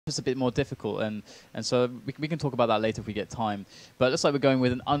just a bit more difficult, and so we can talk about that later if we get time. But it looks like we're going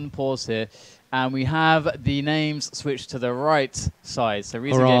with an unpause here, and we have the names switched to the right side. So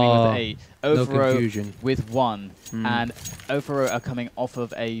Reason Gaming with a, o4o with 1, and o4o are coming off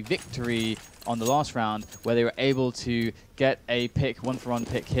of a victory on the last round where they were able to get a pick, 1-for-1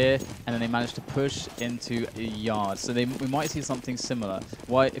 pick here, and then they managed to push into a yard. So we might see something similar.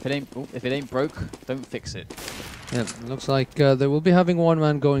 Why? If it ain't broke, don't fix it. Yeah, looks like they will be having one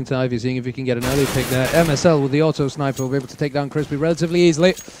man going to Ivy, seeing if he can get an early pick there. MSL with the auto sniper will be able to take down Crispy relatively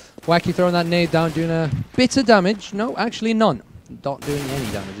easily. Wacky throwing that nade down, doing a bit of damage. No, actually none. Not doing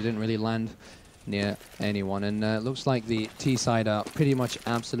any damage. It didn't really land near anyone, and looks like the T side are pretty much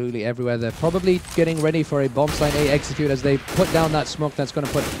absolutely everywhere. They're probably getting ready for a bomb site A execute as they put down that smoke that's going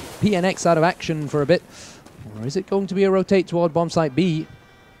to put PNX out of action for a bit. Or is it going to be a rotate toward bomb site B?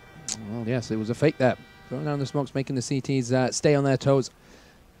 Well, yes, it was a fake there. Throwing down the smokes, making the CTs stay on their toes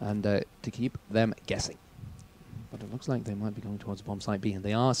and to keep them guessing. But it looks like they might be going towards bomb site B, and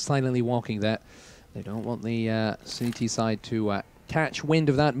they are silently walking there. They don't want the CT side to catch wind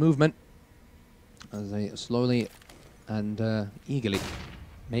of that movement, as they slowly and eagerly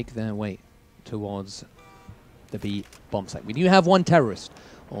make their way towards the B bomb site. We do have one terrorist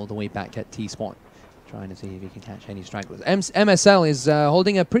all the way back at T-spawn, trying to see if he can catch any stragglers. MSL is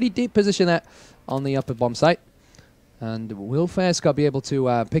holding a pretty deep position there on the upper bomb site, and will Fairska be able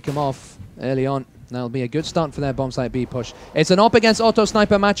to pick him off early on? That'll be a good start for their bomb site B push. It's an op against auto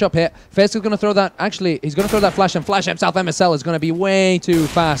sniper matchup here. Fairska's going to throw that. Actually, he's going to throw that flash and flash himself. MSL is going to be way too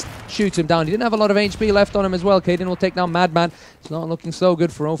fast. Shoots him down. He didn't have a lot of HP left on him as well. Kaden will take down Madman. It's not looking so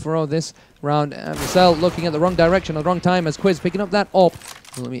good for o4o this round. MSL looking at the wrong direction at the wrong time as Quiz picking up that op.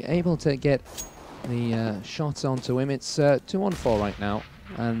 Will be able to get the shots onto him. It's 2-on-4 right now,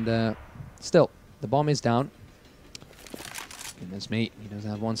 and still the bomb is down. Goodness me, he does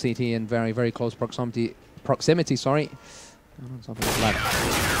have one CT in very, very close proximity, sorry. On top of the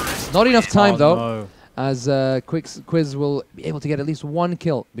ladder. Not enough time though, as Quiz will be able to get at least one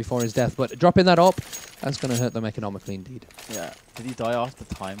kill before his death, but dropping that op, that's going to hurt them economically indeed. Yeah, did he die after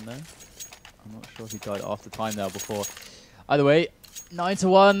time though? I'm not sure if he died after time now before. Either way,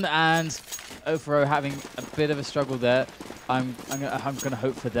 9-1, and o4o having a bit of a struggle there. I'm gonna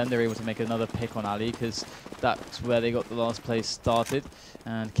hope for them they're able to make another pick on Ali, because that's where they got the last place started.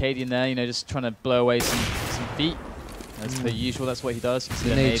 And Cadian there, you know, just trying to blow away some feet. As per usual, that's what he does. You see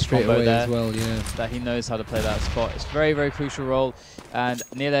the nade straight away there as well, yeah. That he knows how to play that spot. It's a very, very crucial role. And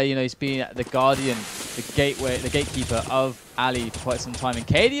near there, you know, he's been the guardian, the gateway, the gatekeeper of Ali for quite some time. And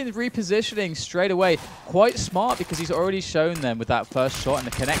Cadian repositioning straight away, quite smart, because he's already shown them with that first shot and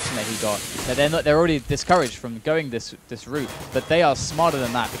the connection that he got that they're already discouraged from going this route. But they are smarter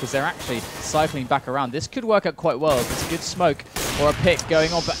than that, because they're actually cycling back around. This could work out quite well if it's a good smoke or a pick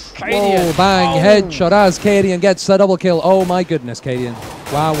going on. But Cadian, whoa, bang, headshot as Cadian gets a double kill. Oh my goodness, Cadian.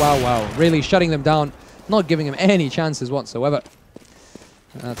 Wow, wow, wow. Really shutting them down, not giving him any chances whatsoever.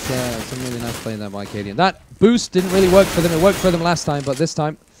 That's some really nice play there by Cadian. That boost didn't really work for them. It worked for them last time, but this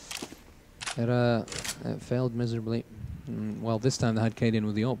time it failed miserably. Well, this time they had Cadian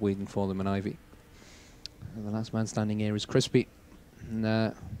with the op waiting for them and Ivy. And the last man standing here is Crispy. And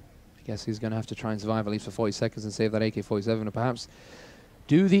I guess he's going to have to try and survive at least for 40 seconds and save that AK-47, or perhaps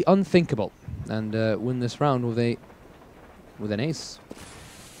do the unthinkable and win this round with an ace.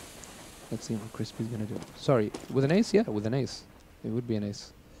 Let's see what Crispy's going to do. Sorry, with an ace? Yeah, with an ace. It would be an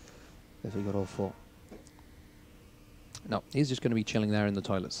ace if he got all 4. No, he's just going to be chilling there in the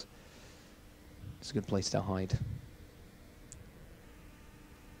toilets. It's a good place to hide.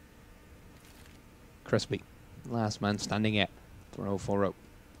 Crispy, last man standing yet for o4o.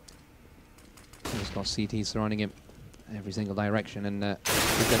 He's got CT surrounding him every single direction, and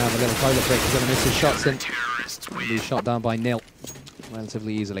he's going to have a little toilet break. He's going to miss his shots and be shot down by Nil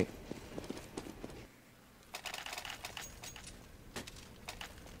relatively easily.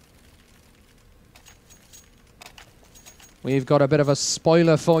 We've got a bit of a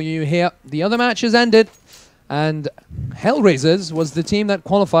spoiler for you here. The other match has ended, and Hellraisers was the team that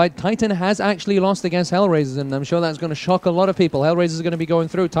qualified. Titan has actually lost against Hellraisers, and I'm sure that's going to shock a lot of people. Hellraisers are going to be going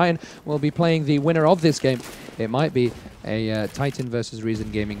through. Titan will be playing the winner of this game. It might be a Titan versus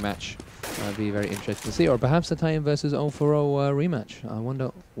Reason Gaming match. That'd be very interesting to see, or perhaps a Titan versus o4o rematch. I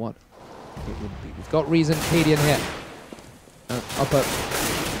wonder what it would be. We've got Reason Cadian here. Upper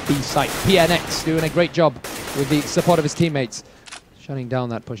B site. PNX doing a great job with the support of his teammates, shutting down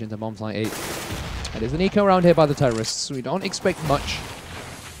that push into bomb site 8. And there's an eco round here by the terrorists. We don't expect much.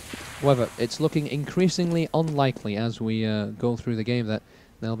 However, it's looking increasingly unlikely as we go through the game that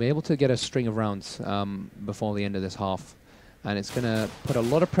they'll be able to get a string of rounds before the end of this half. and it's going to put a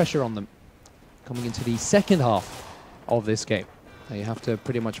lot of pressure on them coming into the second half of this game. You have to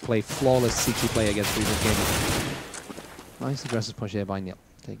pretty much play flawless CT play against Reason Gaming. Nice aggressive push here by Neil.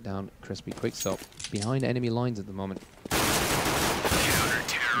 Take down Crispy quick stop. Behind enemy lines at the moment.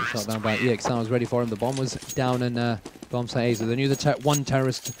 Shot down by EXR was ready for him. The bomb was down in bomb site A, so they knew the one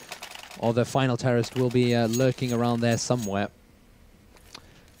terrorist, or the final terrorist, will be lurking around there somewhere.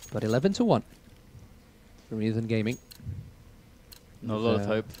 But 11-1 for Reason Gaming. Not a lot of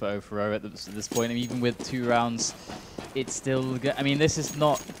hope for o4o at this point. I mean, even with 2 rounds, it's still... I mean, this is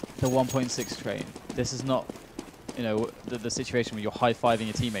not the 1.6 train. This is not, you know, the situation where you're high-fiving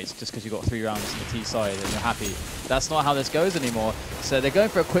your teammates just because you got 3 rounds on the T side and you're happy. That's not how this goes anymore. So they're going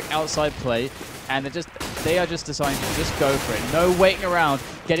for a quick outside play, and they are just deciding to just go for it. No waiting around.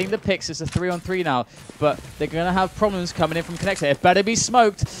 Getting the picks. It's a 3-on-3 now, but they're going to have problems coming in from connector. It better be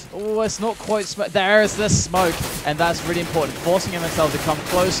smoked. Oh, it's not quite smoked. There's the smoke, and that's really important. Forcing himself to come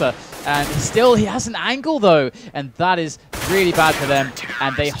closer, and still he has an angle though, and that is really bad for them.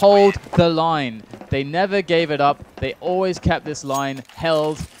 And they hold the line. They never gave it up. They always kept this line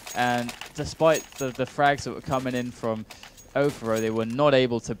held, and despite the frags that were coming in from o4o, they were not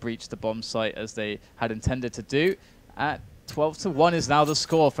able to breach the bomb site as they had intended to do. At 12-1 is now the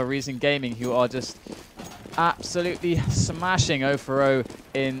score for Reason Gaming, who are just absolutely smashing o4o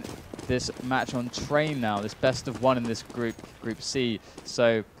in this match on train now. This best of 1 in this Group C.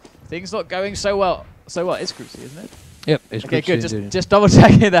 So things not going so well. It's Group C, isn't it? Yep, it's okay, Group good. C. Just double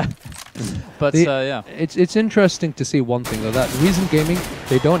checking that. But yeah, it's interesting to see one thing though, that Reason Gaming,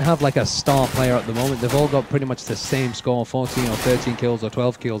 they don't have like a star player at the moment. They've all got pretty much the same score, 14 or 13 kills or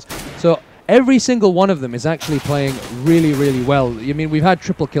 12 kills. So every single one of them is actually playing really, really well. I mean, we've had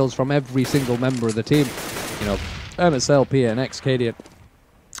triple kills from every single member of the team. You know, MSL, PNX, Cadian,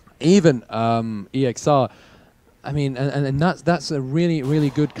 even EXR. I mean, and that's a really, really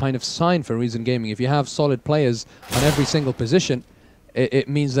good kind of sign for Reason Gaming. If you have solid players on every single position, it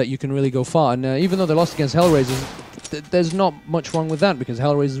means that you can really go far. And even though they lost against Hellraisers, there's not much wrong with that because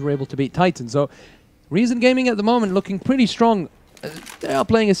Hellraisers were able to beat Titan. So Reason Gaming at the moment looking pretty strong. They are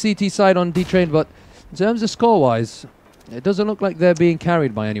playing a CT side on D-Train, but in terms of score-wise, it doesn't look like they're being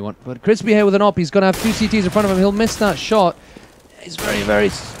carried by anyone. But Crispy here with an op, he's going to have 2 CTs in front of him. He'll miss that shot. He's very,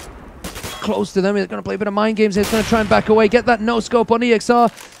 very close to them. He's going to play a bit of mind games here. He's going to try and back away, get that no-scope on EXR.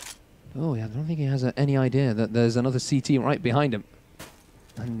 Oh, yeah, I don't think he has any idea that there's another CT right behind him.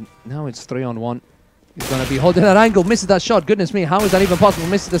 And now it's 3-on-1. He's going to be holding that angle, misses that shot. Goodness me, how is that even possible?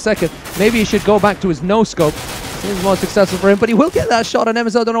 Misses the second. Maybe he should go back to his no-scope. Seems more successful for him, but he will get that shot on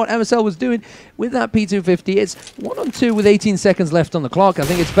MSL. Don't know what MSL was doing with that P250. It's 1-on-2 with 18 seconds left on the clock. I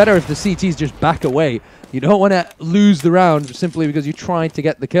think it's better if the CTs just back away. You don't want to lose the round simply because you tried to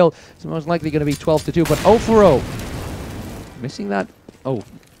get the kill. It's most likely going to be 12-2, but o4o missing that. Oh,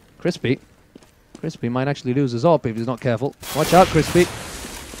 Crispy. Crispy might actually lose his op if he's not careful. Watch out, Crispy.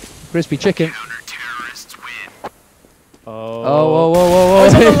 Crispy chicken. Oh,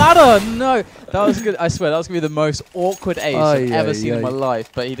 it's on the ladder! No! That was good. I swear, that was going to be the most awkward ace I've ever seen in my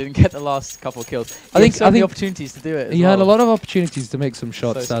life, but he didn't get the last couple of kills. I think so many opportunities to do it. He had a lot of opportunities to make some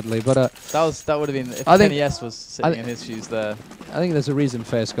shots, sadly, but that would have been if Kenny S was sitting in his shoes there. I think there's a reason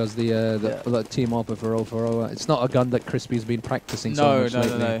for it, because the team op for o4o. It's not a gun that Crispy's been practicing so much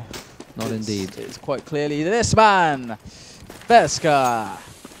lately. No. Not indeed. It's quite clearly this man, Veska.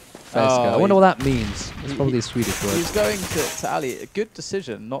 I wonder what that means. It's probably a Swedish word. He's going to Ali. A good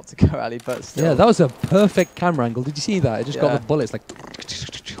decision not to go Ali, but still. Yeah, that was a perfect camera angle. Did you see that? It just got the bullets like...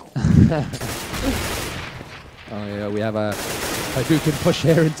 Oh yeah, we have a Hadouken push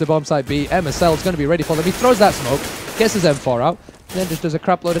here into bomb site B. MSL is going to be ready for them. He throws that smoke, gets his M4 out, and then just does a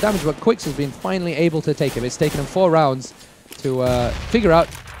crap load of damage. But Quicks has been finally able to take him. It's taken him 4 rounds to figure out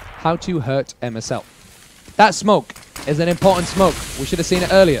how to hurt MSL. That smoke is an important smoke. We should have seen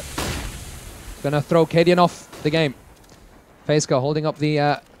it earlier. Gonna throw Cadian off the game. Feska holding up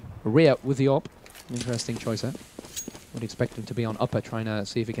the rear with the AWP. Interesting choice there. Would expect him to be on upper, trying to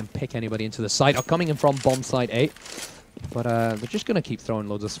see if he can pick anybody into the side. Or coming in from bomb side A. But they're just gonna keep throwing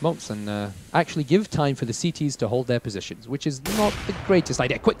loads of smokes and actually give time for the CTs to hold their positions, which is not the greatest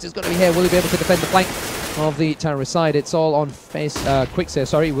idea. Quicks is gonna be here. Will he be able to defend the flank of the terrorist side? It's all on Quicks here.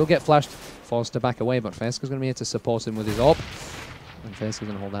 Sorry, will get flashed. Forced to back away, but Feska's going to be here to support him with his AWP. And Feska's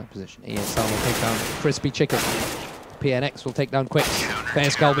going to hold that position. ESL will take down Crispy Chicken. PNX will take down Quicks.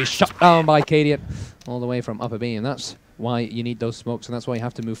 Feska will be shut down by Cadian all the way from upper B, and that's why you need those smokes, and that's why you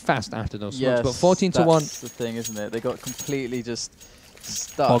have to move fast after those smokes. But 14-1. That's the thing, isn't it? They got completely just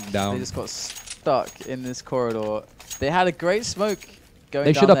stuck. Bogged down. They just got stuck in this corridor. They had a great smoke going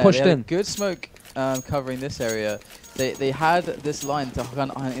down They should have pushed in. Good smoke covering this area. They had this line to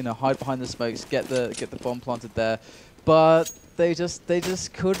hide behind the smokes, get the bomb planted there, but they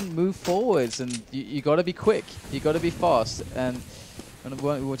just couldn't move forwards. And you got to be quick, you got to be fast, and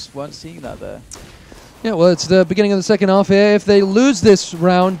we just weren't seeing that there. Yeah, well, it's the beginning of the second half here. If they lose this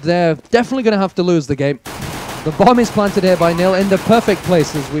round, they're definitely going to have to lose the game. The bomb is planted here by Nil in the perfect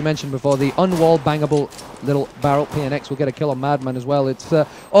place, as we mentioned before. The unwalled, bangable little barrel. PNX will get a kill on Madman as well. It's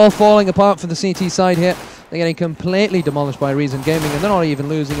all falling apart for the CT side here. They're getting completely demolished by Reason Gaming, and they're not even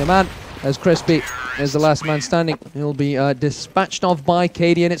losing a man, as Crispy is the last man standing. He'll be dispatched off by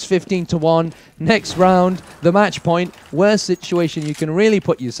Katie, and it's 15-1. Next round, the match point. Worst situation you can really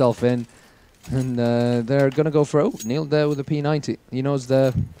put yourself in. And they're going to go for, Neil there with the P90. He knows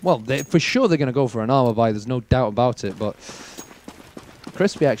for sure they're going to go for an armor buy. There's no doubt about it. But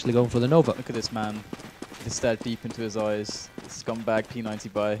Crispy actually going for the Nova. Look at this man. He stared deep into his eyes. Scumbag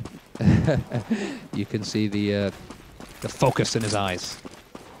P90 buy. You can see the focus in his eyes.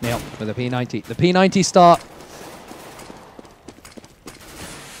 Neil with the P90. The P90 start.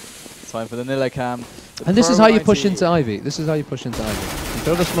 Time for the Nilo cam. And this is how you push into Ivy. This is how you push into Ivy. You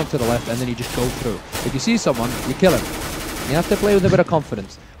throw the smoke to the left, and then you just go through. If you see someone, you kill him. You have to play with a bit of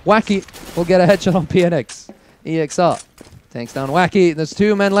confidence. Wacky will get a headshot on PNX. EXR takes down Wacky. There's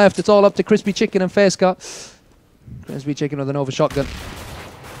 2 men left. It's all up to Crispy Chicken and Facecar. Crispy Chicken with an Nova shotgun.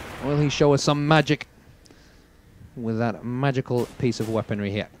 Will he show us some magic with that magical piece of weaponry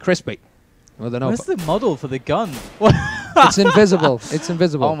here? Crispy with an Nova. Where's the model for the gun? It's invisible. It's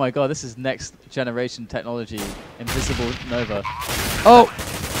invisible. Oh my god, this is next generation technology. Invisible Nova. Oh!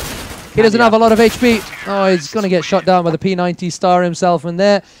 He doesn't have a lot of HP. Oh, he's going to get shot down by the P90 star himself. And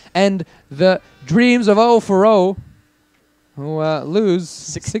there end the dreams of o4o, who lose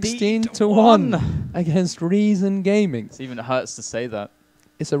 16-1 against Reason Gaming. It even hurts to say that.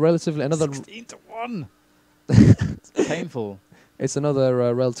 It's a relatively... 16-1! It's painful. It's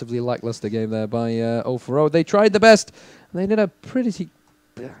another relatively lackluster game there by o4o. They tried the best. They did a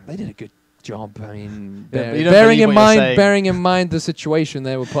good job. I mean, bearing in mind the situation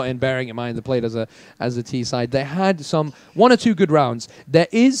they were put in, bearing in mind they played as a T side. They had 1 or 2 good rounds. There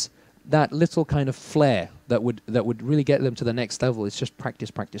is that little kind of flair that would really get them to the next level. It's just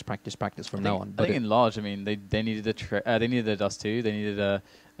practice from now on. I think in large, I mean, they needed a Dust 2. They needed an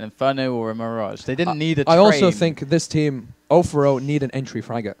Inferno or a Mirage. They didn't need a train. I also think this team, o4o, need an entry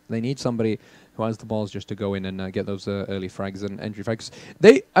fragger. They need somebody who has the balls just to go in and get those early frags and entry frags.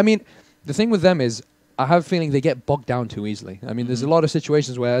 I mean, the thing with them is, I have a feeling they get bogged down too easily. I mean, there's a lot of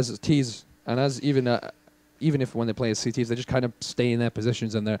situations where as Ts and as even if when they play as CTs, they just kind of stay in their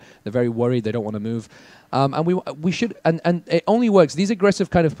positions and they're very worried. They don't want to move. And we should and it only works. These aggressive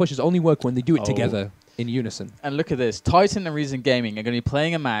kind of pushes only work when they do it together in unison. And look at this. Titan and Reason Gaming are going to be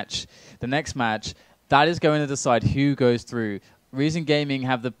playing a match. The next match that is going to decide who goes through. Reason Gaming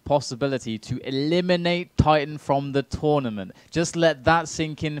have the possibility to eliminate Titan from the tournament. Just let that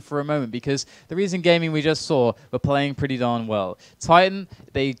sink in for a moment, because the Reason Gaming we just saw were playing pretty darn well. Titan,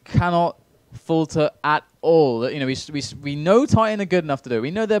 they cannot falter at all. You know, we know Titan are good enough to do it.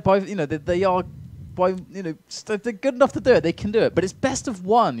 We know they're they're good enough to do it. They can do it, but it's best of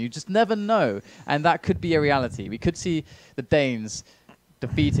 1. You just never know, and that could be a reality. We could see the Danes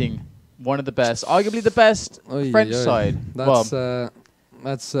defeating one of the best, arguably the best French side.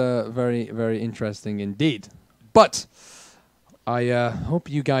 That's very, very interesting indeed. But I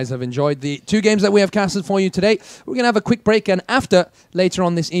hope you guys have enjoyed the 2 games that we have casted for you today. We're going to have a quick break, and later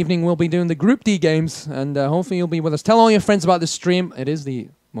on this evening, we'll be doing the Group D games, and hopefully you'll be with us. Tell all your friends about this stream. It is the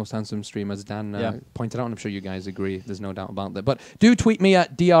most handsome stream, as Dan pointed out, and I'm sure you guys agree. There's no doubt about that. But do tweet me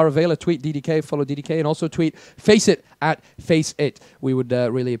at DRAvailer, tweet DDK, follow DDK, and also tweet FaceIt at FaceIt. We would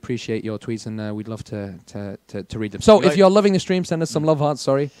really appreciate your tweets, and we'd love to read them. So if you're loving the stream, send us some love hearts.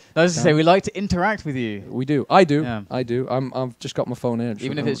 Sorry. I was to say, we like to interact with you. We do. I do. Yeah. I do. I've just got my phone here.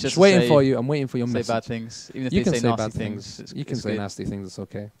 Even if it's just waiting for you. I'm waiting for your message. Say bad things. Even if you they can say nasty bad things. You can say nasty things. It's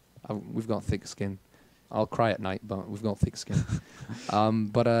okay. We've got thick skin. I'll cry at night, but we've got thick skin.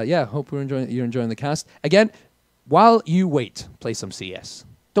 Yeah, hope you're enjoying the cast. Again, while you wait, play some CS.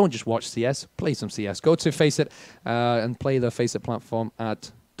 Don't just watch CS, play some CS. Go to FaceIt and play the FaceIt platform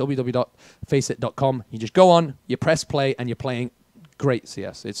at www.faceit.com. You just go on, you press play, and you're playing great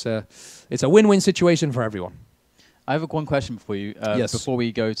CS. It's a win-win situation for everyone. I have one question for you before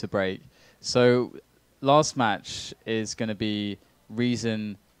we go to break. So last match is going to be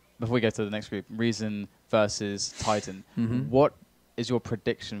Reason, before we go to the next group, Reason versus Titan. What is your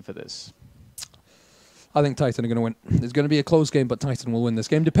prediction for this? I think Titan are going to win. It's going to be a close game, but Titan will win this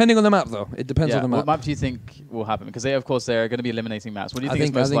game, depending on the map, though. It depends on the map. What map do you think will happen? Because they, of course, they're going to be eliminating maps. What do you think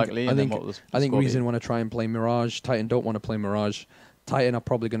is most likely? I think Reason want to try and play Mirage. Titan don't want to play Mirage. Titan are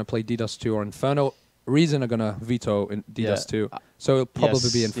probably going to play DDoS 2 or Inferno. Reason are going to veto in DDoS 2. So it'll probably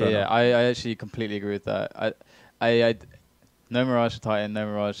be Inferno. Yeah, I actually completely agree with that. I no Mirage for Titan, no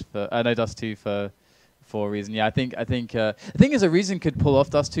Mirage for no Dust 2 for Reason. Yeah, I think the thing is, a Reason could pull off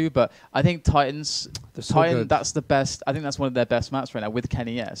Dust 2, but I think Titan, that's the best. I think that's one of their best maps right now with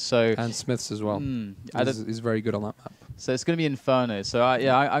Kenny S. So and Smiths as well. He's very good on that map. So it's going to be Inferno. So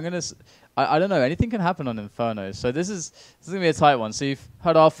I'm gonna. I don't know. Anything can happen on Inferno. So this is going to be a tight one. So you've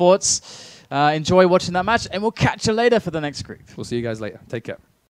heard our thoughts. Enjoy watching that match, and we'll catch you later for the next group. We'll see you guys later. Take care.